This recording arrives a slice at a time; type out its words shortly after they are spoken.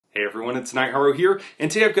Hey everyone, it's Nightharo here,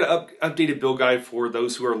 and today I've got an updated build guide for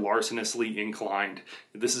those who are larcenously inclined.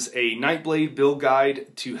 This is a Nightblade build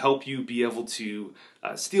guide to help you be able to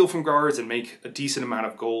steal from guards and make a decent amount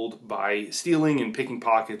of gold by stealing and picking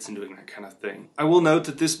pockets and doing that kind of thing. I will note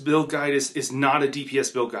that this build guide is not a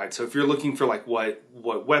DPS build guide, so if you're looking for like what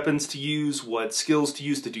weapons to use, what skills to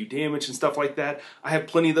use to do damage and stuff like that, I have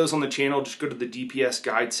plenty of those on the channel. Just go to the DPS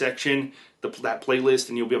guide section, that playlist,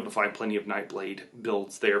 and you'll be able to find plenty of Nightblade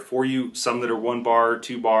builds there for you. Some that are 1 bar,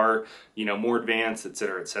 2 bar, more advanced,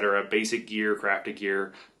 etc., etc. Basic gear, crafted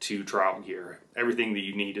gear, to trial gear. Everything that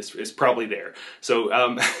you need is probably there. So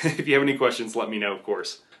if you have any questions, let me know, of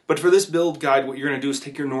course. But for this build guide, what you're going to do is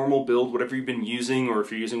take your normal build, whatever you've been using, or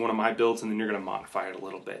if you're using one of my builds, and then you're going to modify it a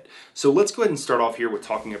little bit. So let's go ahead and start off here with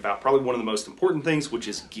talking about probably one of the most important things, which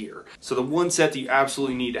is gear. So the one set that you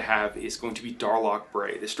absolutely need to have is going to be Darlock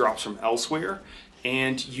Bray. This drops from elsewhere,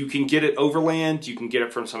 and you can get it overland, you can get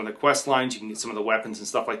it from some of the quest lines, you can get some of the weapons and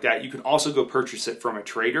stuff like that. You can also go purchase it from a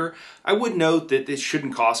trader. I would note that this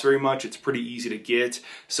shouldn't cost very much. It's pretty easy to get.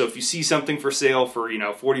 So if you see something for sale for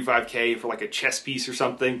 45k for like a chest piece or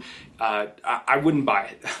something, I wouldn't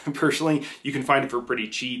buy it. Personally, you can find it for pretty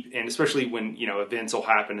cheap, and especially when events will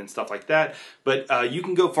happen and stuff like that. But you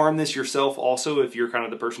can go farm this yourself also if you're kind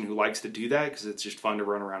of the person who likes to do that, because it's just fun to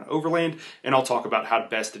run around overland, and I'll talk about how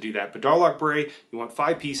best to do that. But Darlock Bray, you want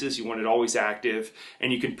 5 pieces, you want it always active,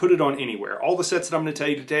 and you can put it on anywhere. All the sets that I'm going to tell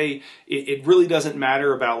you today, it really doesn't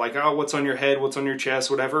matter about like, oh, what's on your head, what's on your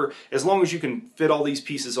chest, whatever. As long as you can fit all these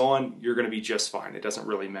pieces on, you're going to be just fine. It doesn't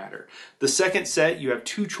really matter. The second set, you have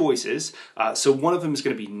 2 choices. So one of them is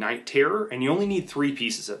going to be Night Terror, and you only need 3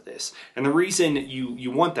 pieces of this. And the reason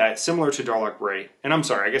you want that, similar to Darlock Bray, and I'm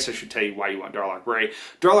sorry, I guess I should tell you why you want Darlock Bray.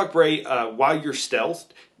 Darlock Bray, while you're stealthed,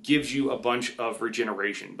 gives you a bunch of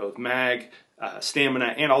regeneration, both mag, stamina,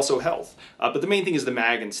 and also health. But the main thing is the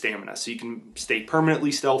mag and stamina, so you can stay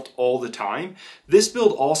permanently stealthed all the time. This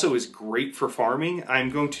build also is great for farming.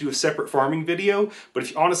 I'm going to do a separate farming video,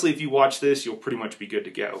 but honestly, if you watch this, you'll pretty much be good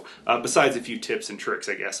to go. Besides a few tips and tricks,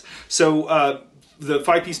 I guess. So the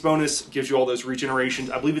 5-piece bonus gives you all those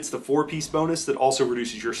regenerations. I believe it's the 4-piece bonus that also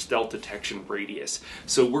reduces your stealth detection radius.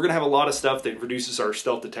 So we're going to have a lot of stuff that reduces our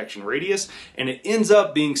stealth detection radius, and it ends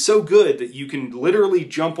up being so good that you can literally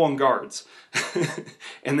jump on guards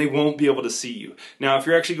and they won't be able to see you. Now, if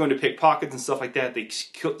you're actually going to pick pockets and stuff like that,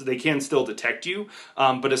 they can still detect you.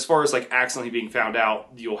 But as far as like accidentally being found out,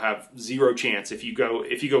 you'll have 0 chance if you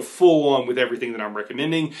go full on with everything that I'm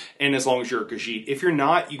recommending, and as long as you're a Khajiit. If you're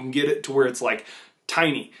not, you can get it to where it's like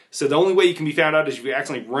tiny. So the only way you can be found out is if you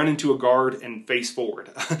accidentally run into a guard and face forward.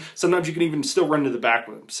 Sometimes you can even still run to the back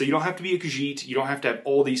of them. So you don't have to be a Khajiit, you don't have to have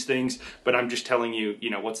all these things, but I'm just telling you,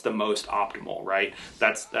 what's the most optimal, right?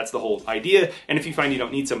 That's the whole idea. And if you find you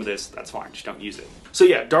don't need some of this, that's fine, just don't use it. So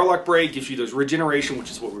yeah, Darlock Bray gives you those regeneration,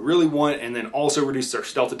 which is what we really want, and then also reduces our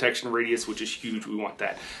stealth detection radius, which is huge, we want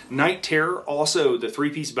that. Night Terror, also the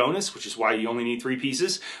 3-piece bonus, which is why you only need 3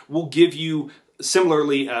 pieces, will give you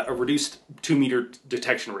similarly a reduced 2-meter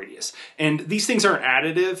detection radius. And these things aren't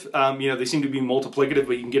additive, they seem to be multiplicative,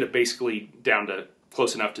 but you can get it basically down to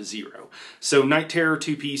close enough to 0. So Night Terror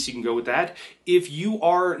 2-piece, you can go with that. If you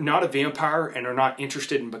are not a vampire and are not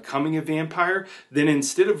interested in becoming a vampire, then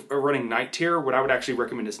instead of running Night Terror, what I would actually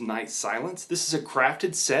recommend is Night Silence. This is a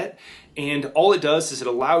crafted set, and all it does is it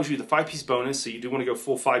allows you the 5-piece bonus, so you do want to go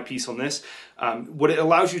full 5-piece on this. What it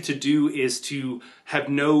allows you to do is to have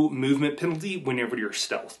no movement penalty whenever you're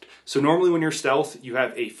stealthed. So normally when you're stealthed, you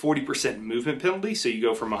have a 40% movement penalty, so you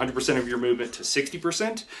go from 100% of your movement to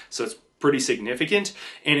 60%, so it's pretty significant.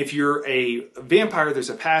 And if you're a vampire,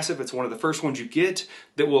 there's a passive, it's one of the first ones you get,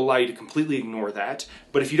 that will allow you to completely ignore that.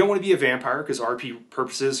 But if you don't want to be a vampire because RP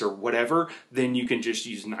purposes or whatever, then you can just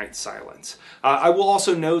use Night Silence. I will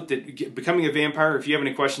also note that becoming a vampire, if you have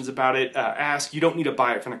any questions about it, ask. You don't need to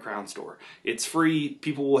buy it from the Crown Store. It's free,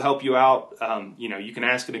 people will help you out. You can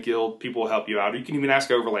ask in a guild, people will help you out. Or you can even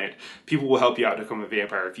ask Overland, people will help you out to become a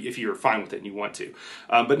vampire if you're fine with it and you want to.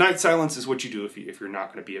 But Night Silence is what you do if you're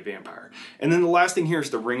not going to be a vampire. And then the last thing here is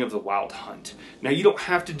the Ring of the Wild Hunt. Now you don't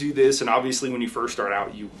have to do this, and obviously when you first start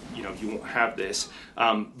out, you won't have this.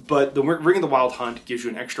 But the Ring of the Wild Hunt gives you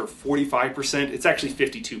an extra 45%. It's actually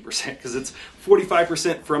 52% because it's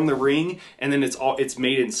 45% from the ring, and then it's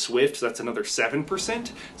made in Swift, so that's another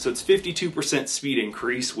 7%. So it's 52% speed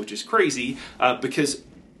increase, which is crazy because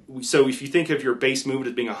if you think of your base movement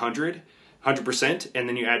as being 100%, and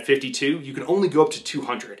then you add 52, you can only go up to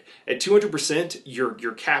 200. At 200%,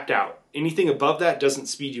 you're capped out. Anything above that doesn't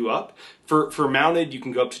speed you up. For mounted, you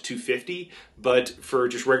can go up to 250, but for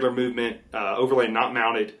just regular movement, overlay not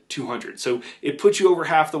mounted, 200. So it puts you over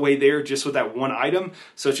half the way there just with that one item.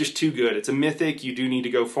 So it's just too good. It's a mythic. You do need to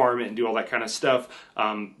go farm it and do all that kind of stuff.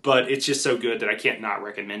 But it's just so good that I can't not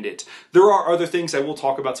recommend it. There are other things. I will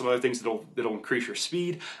talk about some other things that'll increase your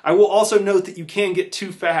speed. I will also note that you can get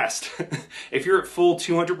too fast. If you're at full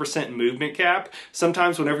 200% movement cap,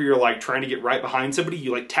 sometimes whenever you're like trying to get right behind somebody,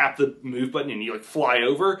 you like tap the move button and you like fly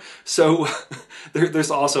over. So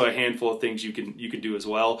there's also a handful of things you can do as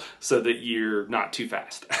well so that you're not too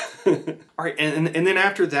fast. All right, and then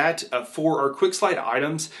after that, for our quick slide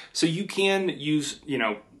items, so you can use, you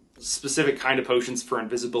know, specific kind of potions for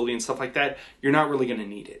invisibility and stuff like that. You're not really going to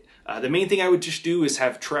need it. The main thing I would just do is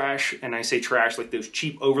have trash, and I say trash like those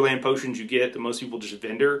cheap overland potions you get that most people just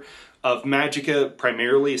vendor, of magicka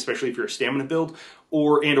primarily, especially if you're a stamina build,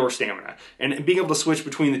 or stamina. And being able to switch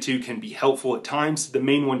between the two can be helpful at times. The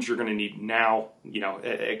main ones you're going to need now, you know,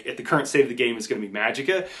 at the current state of the game is going to be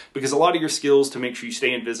magicka, because a lot of your skills to make sure you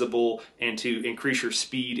stay invisible and to increase your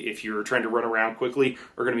speed if you're trying to run around quickly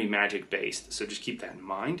are going to be magic based. So just keep that in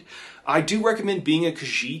mind. I do recommend being a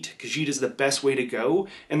Khajiit. Khajiit is the best way to go.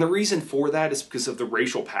 And the reason for that is because of the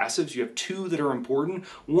racial passives. You have two that are important.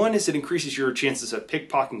 One is it increases your chances of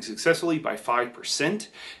pickpocketing successfully by 5%.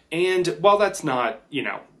 And while that's not, you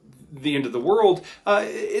know, the end of the world,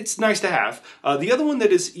 it's nice to have. The other one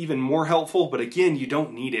that is even more helpful, but again, you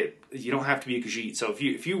don't need it. You don't have to be a Khajiit. So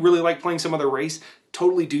if you really like playing some other race,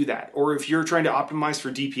 totally do that. Or if you're trying to optimize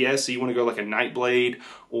for DPS, so you want to go like a Nightblade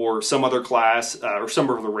or some other class, or some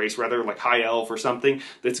other race rather, like High Elf or something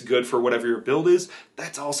that's good for whatever your build is,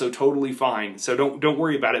 that's also totally fine. So don't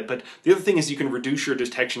worry about it. But the other thing is you can reduce your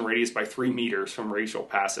detection radius by 3 meters from racial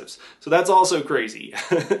passives. So that's also crazy.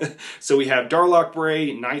 So we have Darlock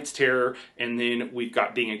Bray, Knight's Terror, and then we've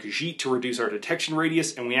got being a Khajiit to reduce our detection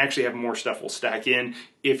radius, and we actually have more stuff we'll stack in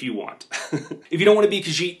if you want. If you don't want to be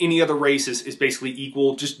Khajiit, any other race is basically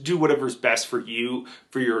equal. Just do whatever's best for you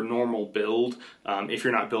for your normal build, if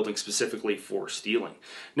you're not building specifically for stealing.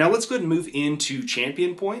 Now let's go ahead and move into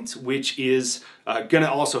champion points, which is going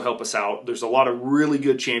to also help us out. There's a lot of really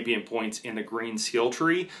good champion points in the green skill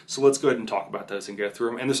tree, so let's go ahead and talk about those and go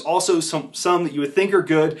through them. And there's also some that you would think are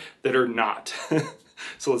good that are not.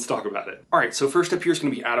 So let's talk about it. All right, so first up here is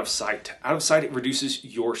going to be Out of Sight. Out of Sight, it reduces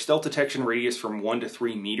your stealth detection radius from 1 to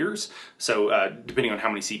 3 meters. So depending on how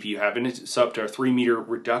many CP you have in it, it's up to a 3 meter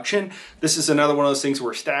reduction. This is another one of those things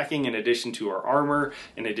we're stacking in addition to our armor,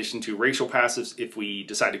 in addition to racial passives if we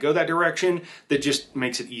decide to go that direction, that just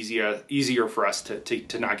makes it easier for us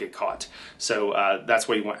to not get caught. So that's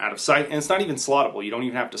why you want Out of Sight. And it's not even slottable. You don't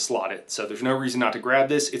even have to slot it. So there's no reason not to grab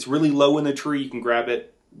this. It's really low in the tree. You can grab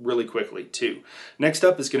it really quickly too. Next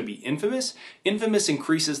up is going to be Infamous. Infamous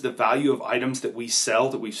increases the value of items that we sell,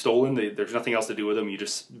 that we've stolen. There's nothing else to do with them. You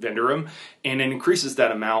just vendor them. And it increases that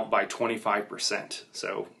amount by 25%.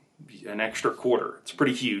 So an extra quarter. It's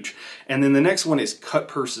pretty huge. And then the next one is Cut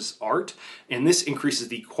Purse's Art, and this increases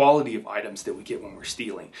the quality of items that we get when we're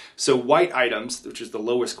stealing. So white items, which is the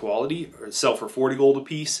lowest quality, sell for 40 gold a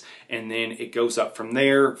piece, and then it goes up from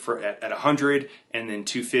there at 100, and then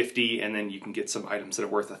 250, and then you can get some items that are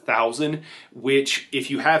worth 1,000, which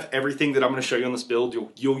if you have everything that I'm going to show you on this build,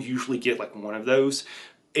 you'll usually get like one of those.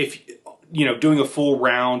 If you know, doing a full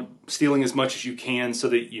round, stealing as much as you can so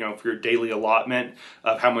that, you know, for your daily allotment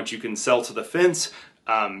of how much you can sell to the fence,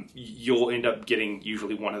 you'll end up getting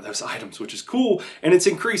usually one of those items, which is cool, and it's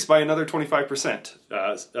increased by another 25%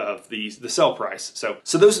 of the sell price. So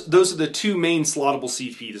those are the two main slottable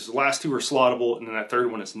CPs. The last two are slottable, and then that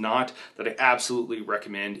third one is not, that I absolutely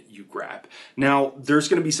recommend you grab. Now, there's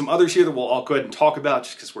going to be some others here that we'll all go ahead and talk about,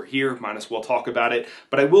 just because we're here, might as well talk about it.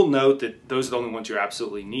 But I will note that those are the only ones you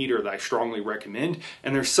absolutely need, or that I strongly recommend,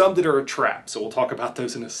 and there's some that are a trap, so we'll talk about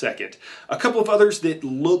those in a second. A couple of others that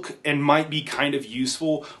look and might be kind of useful.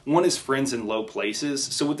 One is Friends in Low Places.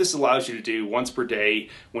 So what this allows you to do once per day,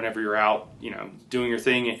 whenever you're out, you know, doing your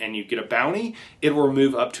thing and you get a bounty, it will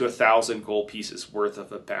remove up to 1,000 gold pieces worth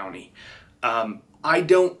of a bounty. I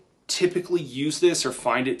don't typically use this or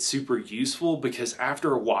find it super useful, because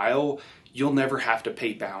after a while, you'll never have to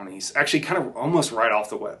pay bounties. Actually, kind of almost right off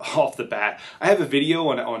the bat. I have a video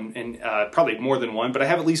on probably more than one, but I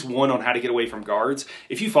have at least one on how to get away from guards.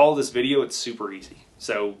 If you follow this video, it's super easy.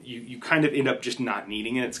 So you kind of end up just not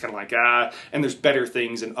needing it. It's kind of like, and there's better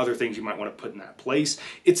things and other things you might want to put in that place.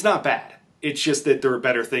 It's not bad. It's just that there are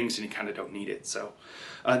better things and you kind of don't need it. So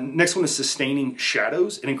next one is Sustaining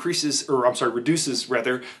Shadows. It reduces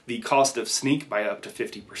rather the cost of sneak by up to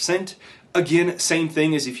 50%. Again, same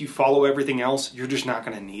thing as if you follow everything else, you're just not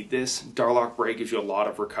going to need this. Darlock Bray gives you a lot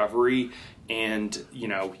of recovery, and you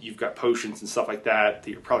know, you've got potions and stuff like that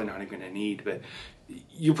you're probably not even going to need, but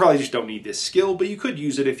you probably just don't need this skill, but you could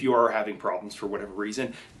use it if you are having problems for whatever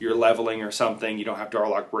reason. You're leveling or something, you don't have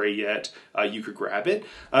Darlock Bray yet, you could grab it.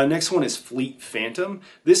 Next one is Fleet Phantom.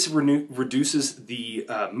 This reduces the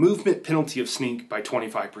movement penalty of Sneak by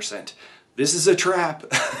 25%. This is a trap.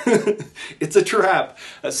 It's a trap.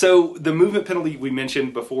 So the movement penalty we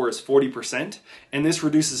mentioned before is 40%, and this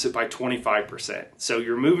reduces it by 25%. So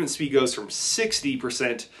your movement speed goes from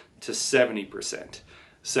 60% to 70%.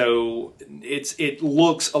 So it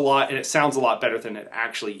looks a lot and it sounds a lot better than it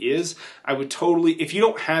actually is. I would totally, if you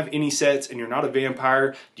don't have any sets and you're not a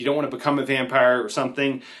vampire, you don't want to become a vampire or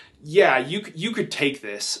something, yeah, you could take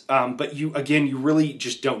this, but you really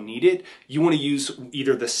just don't need it. You want to use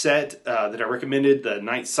either the set that I recommended, the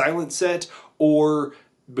Night Silence set, or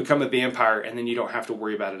become a vampire, and then you don't have to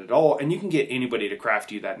worry about it at all. And you can get anybody to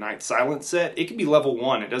craft you that Night Silence set. It can be level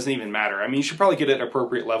 1. It doesn't even matter. I mean, you should probably get it at an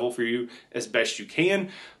appropriate level for you as best you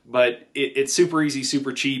can, but it's super easy,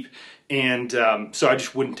 super cheap. And so I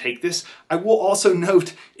just wouldn't take this. I will also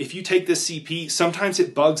note, if you take this CP, sometimes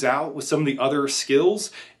it bugs out with some of the other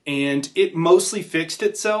skills, and it mostly fixed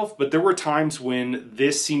itself, but there were times when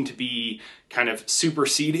this seemed to be kind of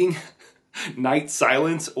superseding Night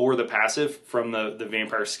Silence or the passive from the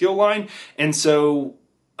vampire skill line, and so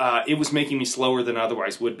it was making me slower than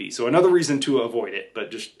otherwise would be. So another reason to avoid it, but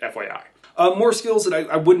just FYI. More skills that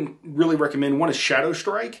I wouldn't really recommend. One is Shadow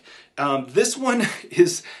Strike. This one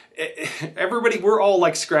is, everybody, we're all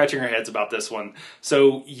like scratching our heads about this one.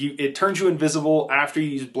 So it turns you invisible after you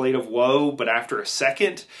use Blade of Woe, but after a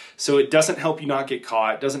second. So it doesn't help you not get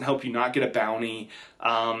caught. It doesn't help you not get a bounty.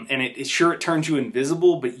 And it turns you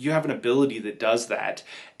invisible, but you have an ability that does that.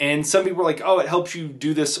 And some people are like, oh, it helps you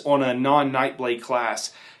do this on a non-Nightblade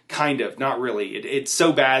class. Kind of, not really. It's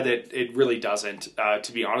so bad that it really doesn't,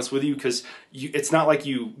 to be honest with you, because it's not like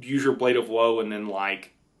you use your Blade of Woe and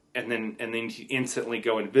then you instantly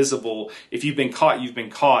go invisible. If you've been caught, you've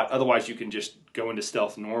been caught. Otherwise, you can just go into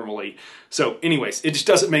stealth normally. So anyways, it just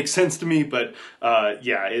doesn't make sense to me, but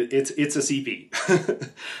yeah, it's a CP.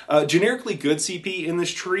 Generically good CP in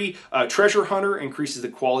this tree, Treasure Hunter increases the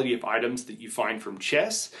quality of items that you find from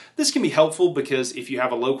chests. This can be helpful because if you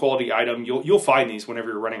have a low quality item, you'll find these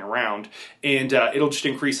whenever you're running around, and it'll just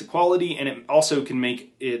increase the quality, and it also can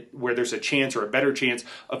make it where there's a chance or a better chance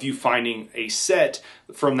of you finding a set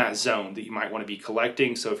from that zone that you might want to be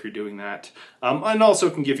collecting. So if you're doing that, and also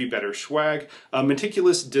can give you better swag.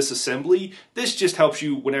 Meticulous Disassembly. This just helps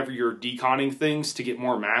you whenever you're deconning things to get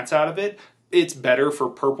more mats out of it. It's better for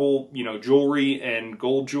purple, jewelry and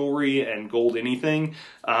gold anything,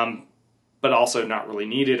 but also not really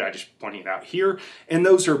needed. I just pointing it out here. And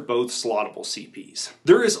those are both slottable CPs.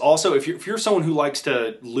 There is also, if you're someone who likes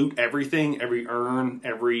to loot everything, every urn,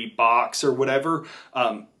 every box or whatever,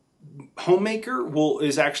 Homemaker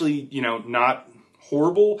is actually, not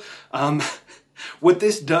horrible. What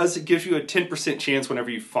this does, it gives you a 10% chance whenever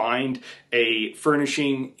you find a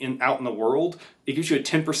furnishing out in the world, it gives you a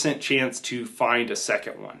 10% chance to find a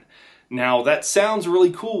second one. Now, that sounds really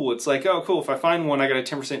cool. It's like, oh, cool, if I find one, I got a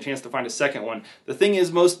 10% chance to find a second one. The thing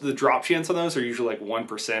is, most of the drop chance on those are usually like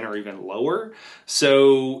 1% or even lower.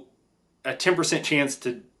 So a 10% chance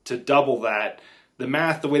to double that, the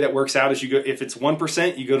math, the way that works out is if it's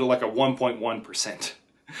 1%, you go to like a 1.1%.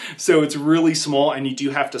 So it's really small, and you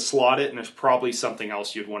do have to slot it, and there's probably something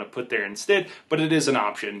else you'd want to put there instead, but it is an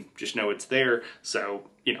option. Just know it's there. So,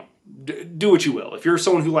 do what you will. If you're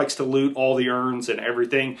someone who likes to loot all the urns and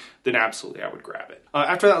everything, then absolutely I would grab it.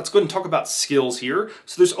 After that, let's go ahead and talk about skills here.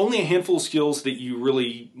 So there's only a handful of skills that you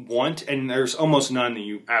really want, and there's almost none that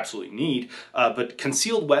you absolutely need. But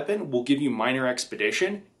Concealed Weapon will give you Minor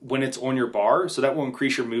Expedition when it's on your bar, so that will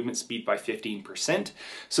increase your movement speed by 15%.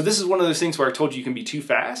 So this is one of those things where I told you can be too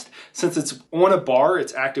fast. Since it's on a bar,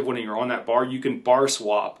 it's active when you're on that bar, you can bar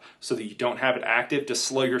swap so that you don't have it active to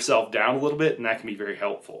slow yourself down a little bit, and that can be very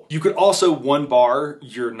helpful. You could also one bar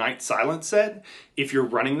your Night Silence set if you're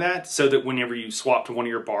running that, so that whenever you swap to one of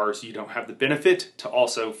your bars, you don't have the benefit to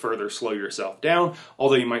also further slow yourself down,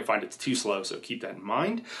 although you might find it's too slow, so keep that in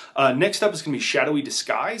mind. Next up is going to be Shadowy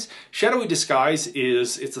Disguise. Shadowy Disguise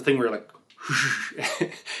it's a thing where like,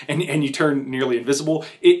 and you turn nearly invisible.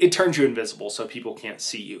 It turns you invisible so people can't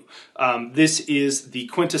see you. This is the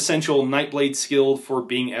quintessential Nightblade skill for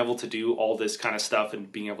being able to do all this kind of stuff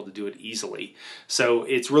and being able to do it easily. So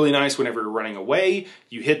it's really nice whenever you're running away,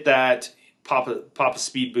 you hit that, pop a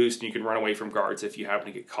speed boost and you can run away from guards if you happen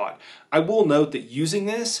to get caught. I will note that using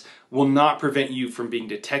this will not prevent you from being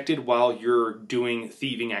detected while you're doing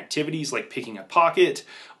thieving activities like picking a pocket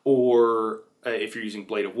or if you're using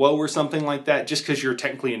Blade of Woe or something like that. Just because you're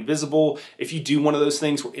technically invisible, if you do one of those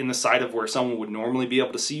things in the sight of where someone would normally be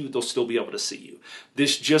able to see you, they'll still be able to see you.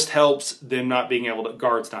 This just helps them not being able to,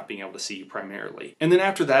 guards not being able to see you primarily. And then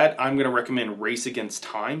after that, I'm going to recommend Race Against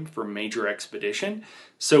Time for Major Expedition.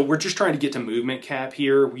 So we're just trying to get to movement cap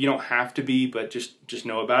here. You don't have to be, but just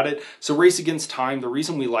know about it. So Race Against Time, the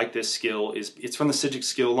reason we like this skill is it's from the Psijic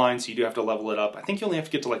skill line, so you do have to level it up. I think you only have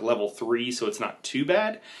to get to like level 3, so it's not too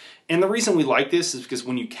bad. And the reason we like this is because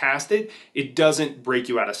when you cast it, it doesn't break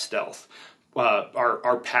you out of stealth.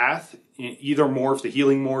 Our path, either morph, the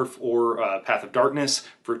healing morph, or Path of Darkness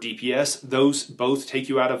for DPS, those both take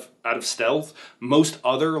you out of stealth. Most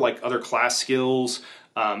other class skills,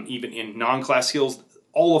 even in non-class skills,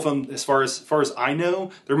 all of them, as far as I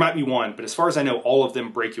know, there might be one, but as far as I know, all of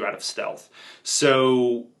them break you out of stealth.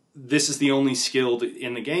 So this is the only skill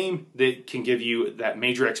in the game that can give you that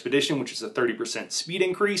Major Expedition, which is a 30% speed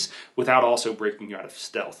increase, without also breaking you out of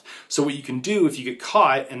stealth. So what you can do if you get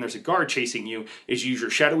caught and there's a guard chasing you is use your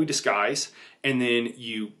Shadowy Disguise, and then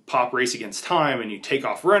you pop Race Against Time and you take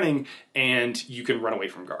off running, and you can run away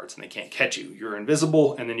from guards and they can't catch you. You're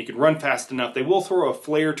invisible, and then you can run fast enough. They will throw a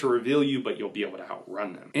flare to reveal you, but you'll be able to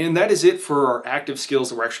outrun them. And that is it for our active skills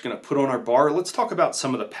that we're actually going to put on our bar. Let's talk about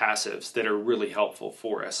some of the passives that are really helpful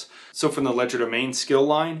for us. So from the Ledger Domain skill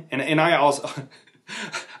line, and I also...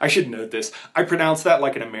 I should note this. I pronounce that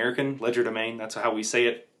like an American, Ledger Domain. That's how we say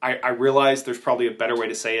it. I realize there's probably a better way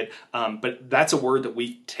to say it, but that's a word that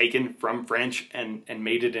we've taken from French and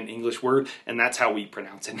made it an English word, and that's how we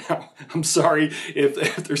pronounce it now. I'm sorry if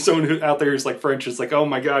there's someone out there who's like French, is like, oh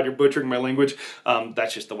my God, you're butchering my language.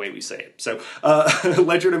 That's just the way we say it. So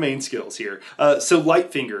Ledger Domain skills here. So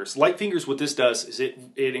Light Fingers. Light Fingers, what this does is it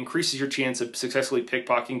increases your chance of successfully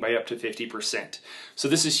pickpocketing by up to 50%. So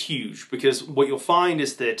this is huge, because what you'll find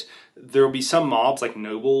is that there will be some mobs like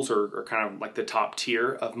nobles or kind of like the top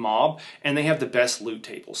tier of mob, and they have the best loot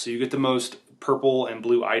table. So you get the most purple and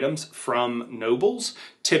blue items from nobles.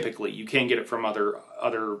 Typically, you can get it from other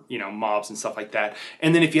mobs and stuff like that.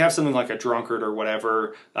 And then if you have something like a drunkard or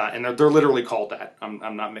whatever, and they're literally called that.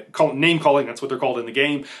 I'm not name calling. That's what they're called in the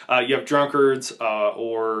game. You have drunkards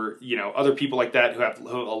or other people like that who have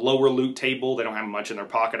a lower loot table. They don't have much in their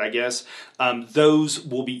pocket, I guess. Those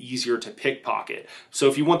will be easier to pickpocket. So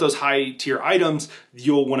if you want those high tier items,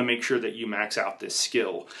 you'll want to make sure that you max out this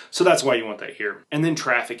skill. So that's why you want that here. And then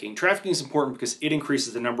trafficking. Trafficking is important because it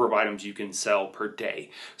increases the number of items you can sell per day.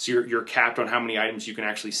 So you're capped on how many items you can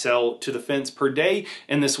actually sell to the fence per day,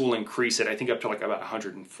 and this will increase it, I think, up to like about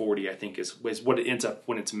 140, I think is what it ends up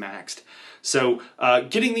when it's maxed. So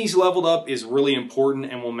getting these leveled up is really important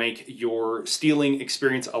and will make your stealing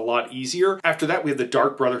experience a lot easier. After that, we have the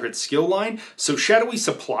Dark Brotherhood skill line. So Shadowy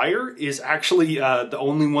Supplier is actually the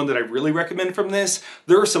only one that I really recommend from this.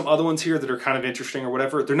 There are some other ones here that are kind of interesting or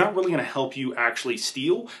whatever. They're not really going to help you actually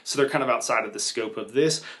steal, so they're kind of outside of the scope of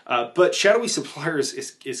this. But Shadowy Supplier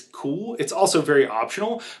is cool. It's also very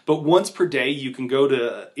optional, but once per day you can go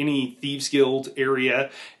to any Thieves Guild area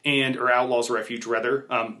or Outlaws Refuge rather,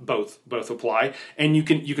 both apply, and you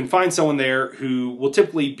can find someone there who will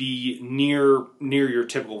typically be near your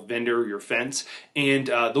typical vendor, your fence, and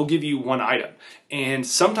they'll give you one item. And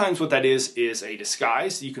sometimes what that is a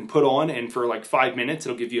disguise you can put on, and for like 5 minutes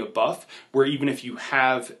it'll give you a buff where even if you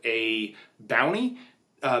have a bounty,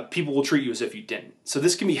 people will treat you as if you didn't. So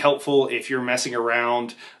this can be helpful if you're messing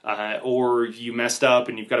around or you messed up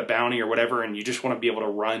and you've got a bounty or whatever, and you just want to be able to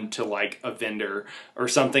run to like a vendor or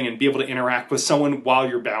something and be able to interact with someone while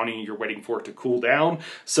your bounty, you're waiting for it to cool down.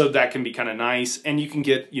 So that can be kind of nice, and you can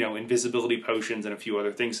get invisibility potions and a few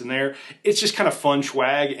other things in there. It's just kind of fun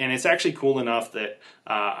swag, and it's actually cool enough that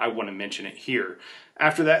I want to mention it here.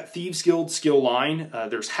 After that, Thieves Guild skill line,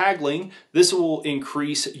 there's Haggling. This will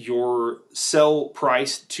increase your sell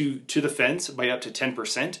price to the fence by up to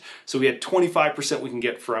 10%. So we had 25% we can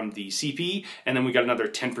get from the CP, and then we got another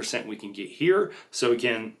 10% we can get here. So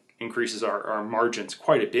again, increases our margins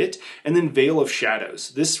quite a bit. And then Veil of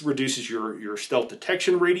Shadows. This reduces your stealth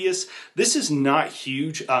detection radius. This is not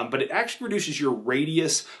huge, but it actually reduces your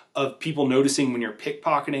radius of people noticing when you're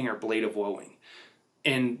pickpocketing or Blade of Woeing.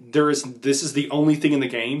 And this is the only thing in the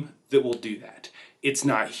game that will do that. It's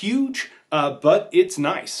not huge, but it's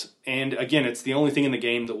nice. And again, it's the only thing in the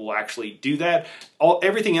game that will actually do that.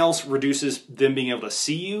 Everything else reduces them being able to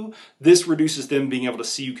see you. This reduces them being able to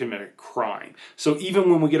see you commit a crime. So even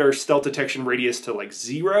when we get our stealth detection radius to like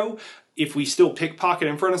 0, if we still pickpocket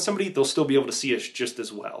in front of somebody, they'll still be able to see us just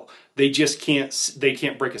as well. They just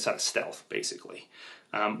can't break us out of stealth, basically.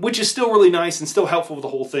 Which is still really nice and still helpful with the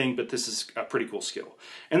whole thing, but this is a pretty cool skill.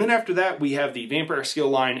 And then after that, we have the Vampire skill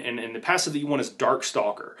line, and the passive that you want is Dark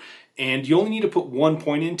Stalker. And you only need to put 1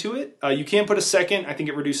 point into it. You can put a second. I think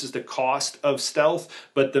it reduces the cost of stealth,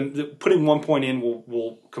 but putting 1 point in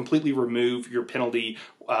will completely remove your penalty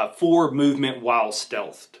for movement while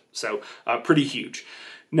stealthed. So pretty huge.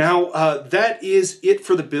 Now, that is it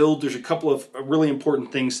for the build. There's a couple of really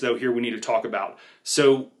important things, though, here we need to talk about.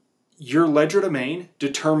 So your ledger domain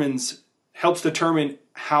helps determine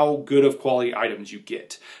how good of quality items you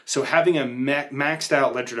get. So having a maxed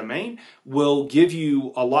out ledger domain will give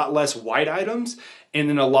you a lot less white items and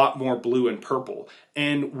then a lot more blue and purple.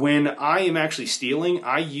 And when I am actually stealing,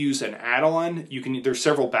 I use an add-on. There's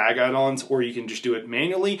several bag add-ons, or you can just do it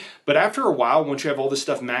manually. But after a while, once you have all this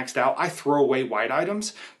stuff maxed out, I throw away white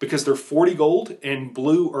items because they're 40 gold and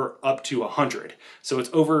blue are up to 100. So it's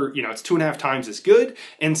over, it's 2.5 times as good.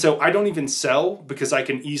 And so I don't even sell because I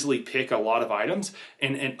can easily pick a lot of items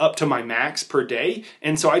and up to my max per day.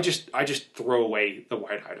 And so I just throw away the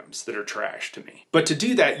white items that are trash to me. But to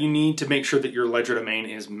do that, you need to make sure that your ledger domain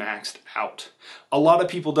is maxed out. A lot of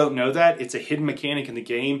people don't know that. It's a hidden mechanic in the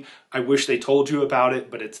game. I wish they told you about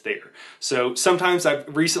it, but it's there. So sometimes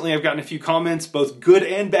recently I've gotten a few comments, both good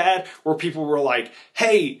and bad, where people were like,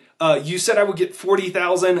 hey, you said I would get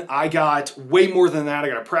 40,000. I got way more than that. I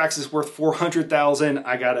got a Praxis worth 400,000.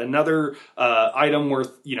 I got another item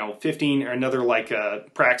worth, 15, or another like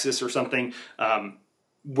Praxis or something.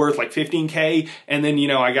 Worth like 15K, and then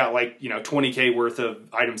I got like 20K worth of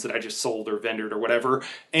items that I just sold or vendored or whatever.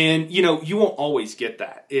 And you won't always get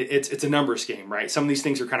that. It's a numbers game, right? Some of these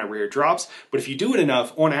things are kind of rare drops, but if you do it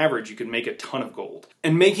enough, on average you can make a ton of gold.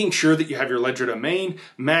 And making sure that you have your ledger domain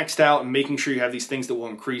maxed out and making sure you have these things that will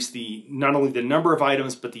increase not only the number of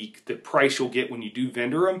items but the price you'll get when you do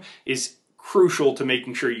vendor them is crucial to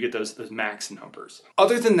making sure you get those max numbers.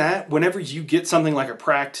 Other than that, whenever you get something like a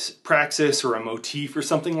Praxis or a motif or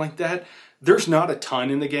something like that, there's not a ton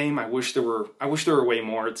in the game. I wish there were way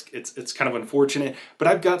more. It's kind of unfortunate, but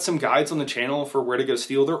I've got some guides on the channel for where to go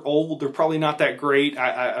steal. They're old. They're probably not that great.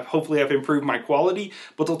 Hopefully I've improved my quality,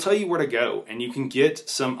 but they'll tell you where to go, and you can get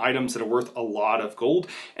some items that are worth a lot of gold.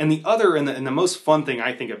 And the other and the most fun thing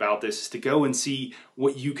I think about this is to go and see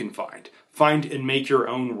what you can find. Find and make your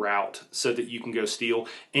own route so that you can go steal,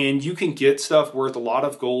 and you can get stuff worth a lot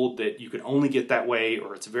of gold that you can only get that way,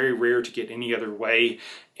 or it's very rare to get any other way.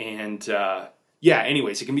 And yeah,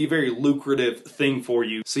 anyways, it can be a very lucrative thing for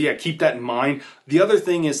you. So yeah, keep that in mind. The other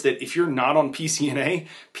thing is that if you're not on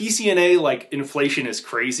PCNA, like, inflation is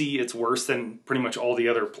crazy. It's worse than pretty much all the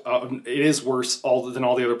other, it is worse than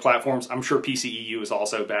all the other platforms. I'm sure PCEU is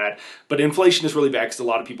also bad, but inflation is really bad because a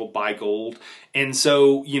lot of people buy gold. And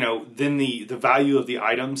so, then the value of the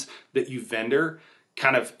items that you vendor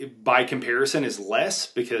kind of by comparison is less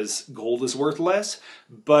because gold is worth less,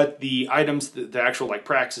 but the items, the actual like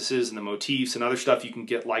Praxises and the motifs and other stuff you can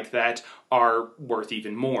get like that are worth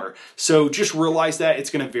even more. So just realize that it's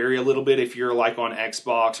going to vary a little bit if you're like on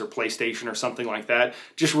Xbox or PlayStation or something like that.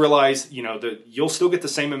 Just realize, that you'll still get the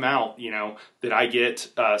same amount, that I get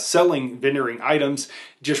vendoring items.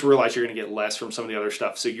 Just realize you're going to get less from some of the other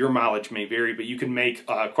stuff. So your mileage may vary, but you can make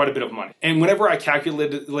quite a bit of money. And whenever I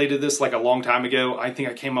calculated this like a long time ago, I think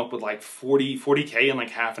I came up with like 40K in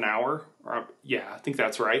like half an hour. Yeah, I think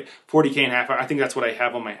that's right. 40K in half hour. I think that's what I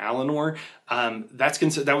have on my Alanor.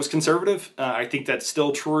 That was conservative. I think that's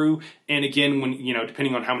still true. And again, when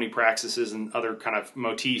depending on how many Praxises and other kind of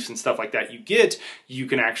motifs and stuff like that you get, you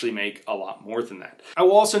can actually make a lot more than that. I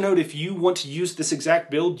will also note, if you want to use this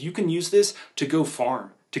exact build, you can use this to go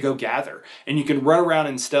farm, to go gather, and you can run around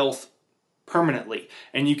in stealth permanently,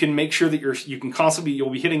 and you can make sure that you'll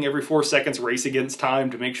be hitting every 4 seconds, race against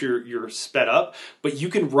time to make sure you're sped up, but you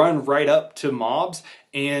can run right up to mobs,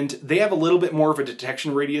 and they have a little bit more of a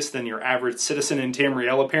detection radius than your average citizen in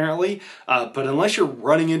Tamriel apparently, but unless you're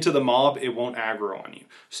running into the mob, it won't aggro on you.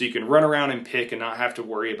 So you can run around and pick and not have to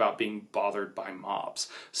worry about being bothered by mobs.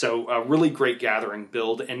 So a really great gathering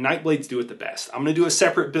build, and Nightblades do it the best. I'm going to do a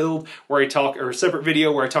separate build where a separate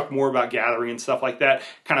video where I talk more about gathering and stuff like that,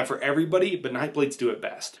 kind of for everybody, but Nightblades do it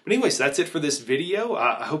best. But anyways, that's it for this video.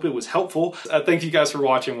 I hope it was helpful. Thank you guys for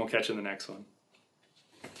watching. We'll catch you in the next one.